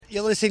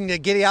You're listening to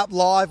Giddy Up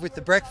Live with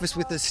the Breakfast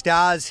with the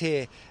Stars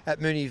here at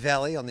Moonee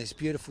Valley on this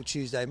beautiful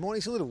Tuesday morning.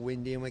 It's a little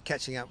windy and we're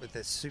catching up with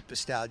the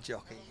superstar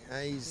jockey.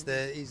 He's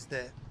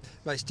the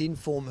most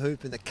informed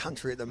hoop in the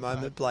country at the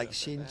moment, Blake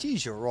Shinn.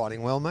 Geez, you're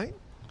riding well, mate.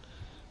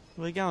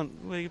 We're going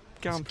pretty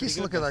good. Just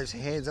look at those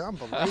hands. They're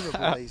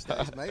unbelievable these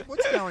days, mate.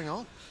 What's going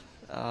on?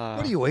 What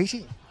are you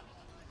eating?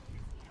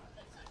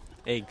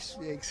 Eggs.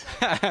 Eggs.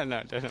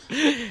 No, don't.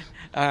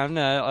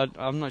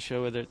 I'm not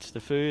sure whether it's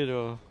the food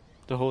or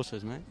the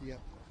horses, mate. Yep.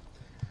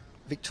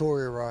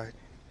 Victoria Road.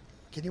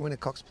 Can you win a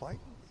Cox Plate?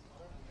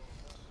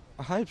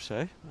 I hope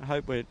so. I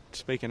hope we're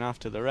speaking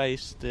after the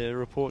race. The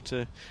reports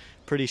are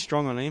pretty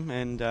strong on him,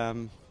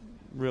 and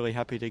really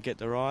happy to get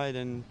the ride.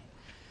 And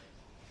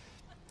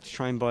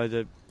trained by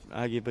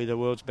arguably the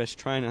world's best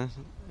trainer,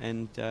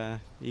 and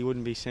he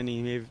wouldn't be sending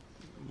him here,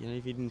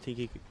 if he didn't think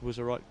he was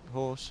the right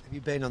horse. Have you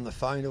been on the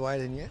phone to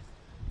Aidan yet?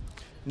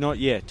 Not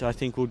yet. I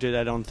think we'll do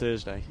that on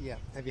Thursday. Yeah.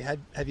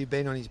 Have you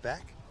been on his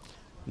back?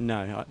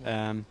 No.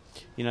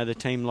 The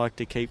team like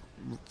to keep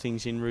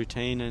things in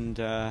routine, and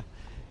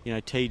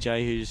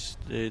TJ, who's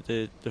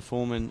the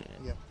foreman,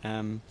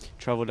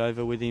 travelled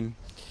over with him.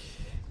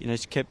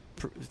 He's kept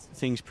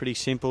things pretty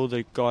simple.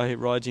 The guy who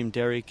rides him,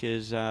 Derek,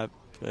 is. I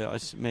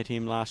met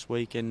him last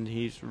week, and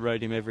he's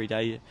rode him every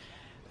day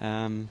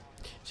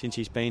since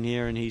he's been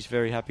here, and he's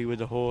very happy with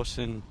the horse.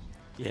 And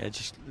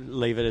just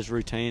leave it as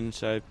routine.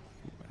 So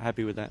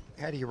happy with that.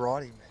 How do you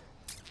ride him?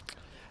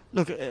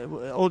 Look, it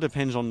all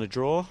depends on the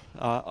draw.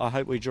 I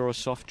hope we draw a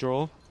soft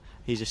draw.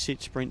 He's a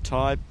sit-sprint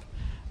type.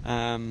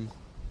 So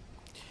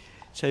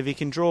if he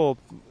can draw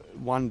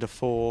 1 to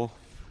 4,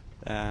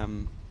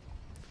 I'd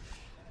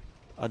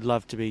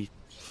love to be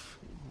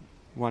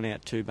 1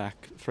 out, 2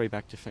 back, 3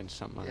 back defence,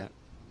 something like that.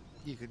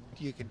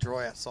 You could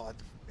draw outside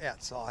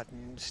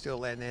and still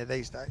land there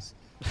these days.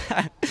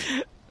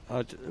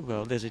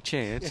 Well, there's a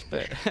chance,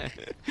 but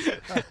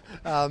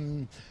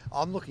I'm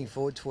looking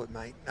forward to it,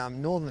 mate.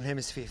 Northern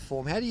Hemisphere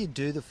form. How do you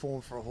do the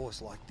form for a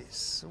horse like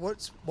this?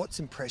 What's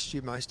impressed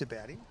you most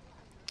about him?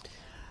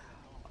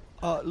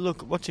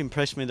 Look, what's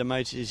impressed me the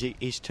most is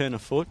his turn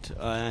of foot.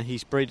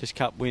 His Breeders'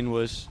 Cup win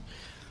was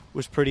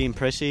pretty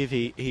impressive.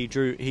 He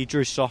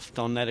drew soft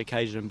on that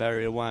occasion in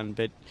Barrier 1,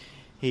 but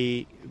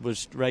he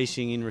was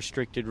racing in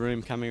restricted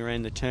room coming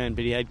around the turn,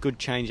 but he had good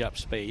change-up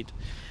speed.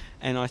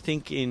 And I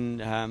think in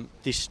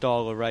this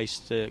style of race,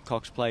 the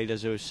Cox Plate,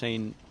 as we've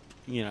seen,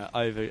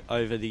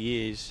 over the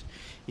years,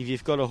 if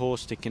you've got a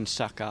horse that can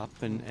suck up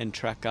and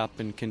track up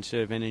and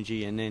conserve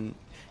energy and then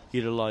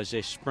utilise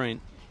their sprint,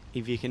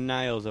 if you can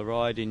nail the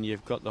ride and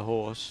you've got the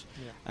horse,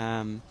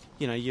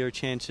 you're a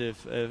chance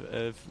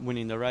of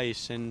winning the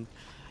race. And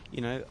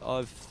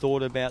I've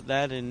thought about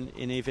that, and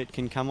if it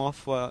can come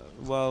off,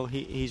 well,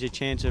 he's a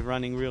chance of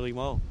running really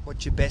well.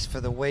 What's your best for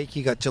the week?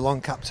 You got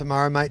Geelong Cup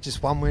tomorrow, mate.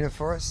 Just one winner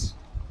for us.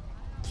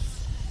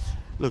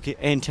 Look,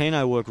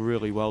 Antino worked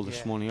really well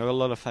this morning. I've got a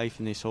lot of faith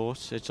in this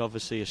horse. It's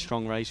obviously a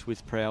strong race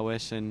with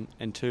prowess and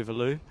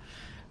Tuvalu.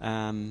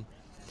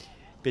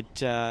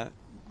 But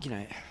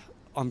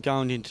I'm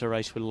going into the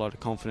race with a lot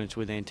of confidence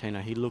with Antino.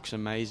 He looks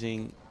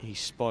amazing.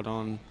 He's spot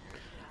on.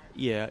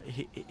 Yeah,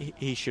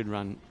 he should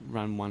run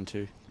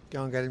 1-2.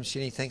 Go and get him,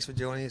 Shinny. Thanks for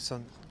joining us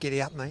on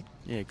Giddy Up, mate.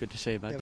 Yeah, good to see you, mate.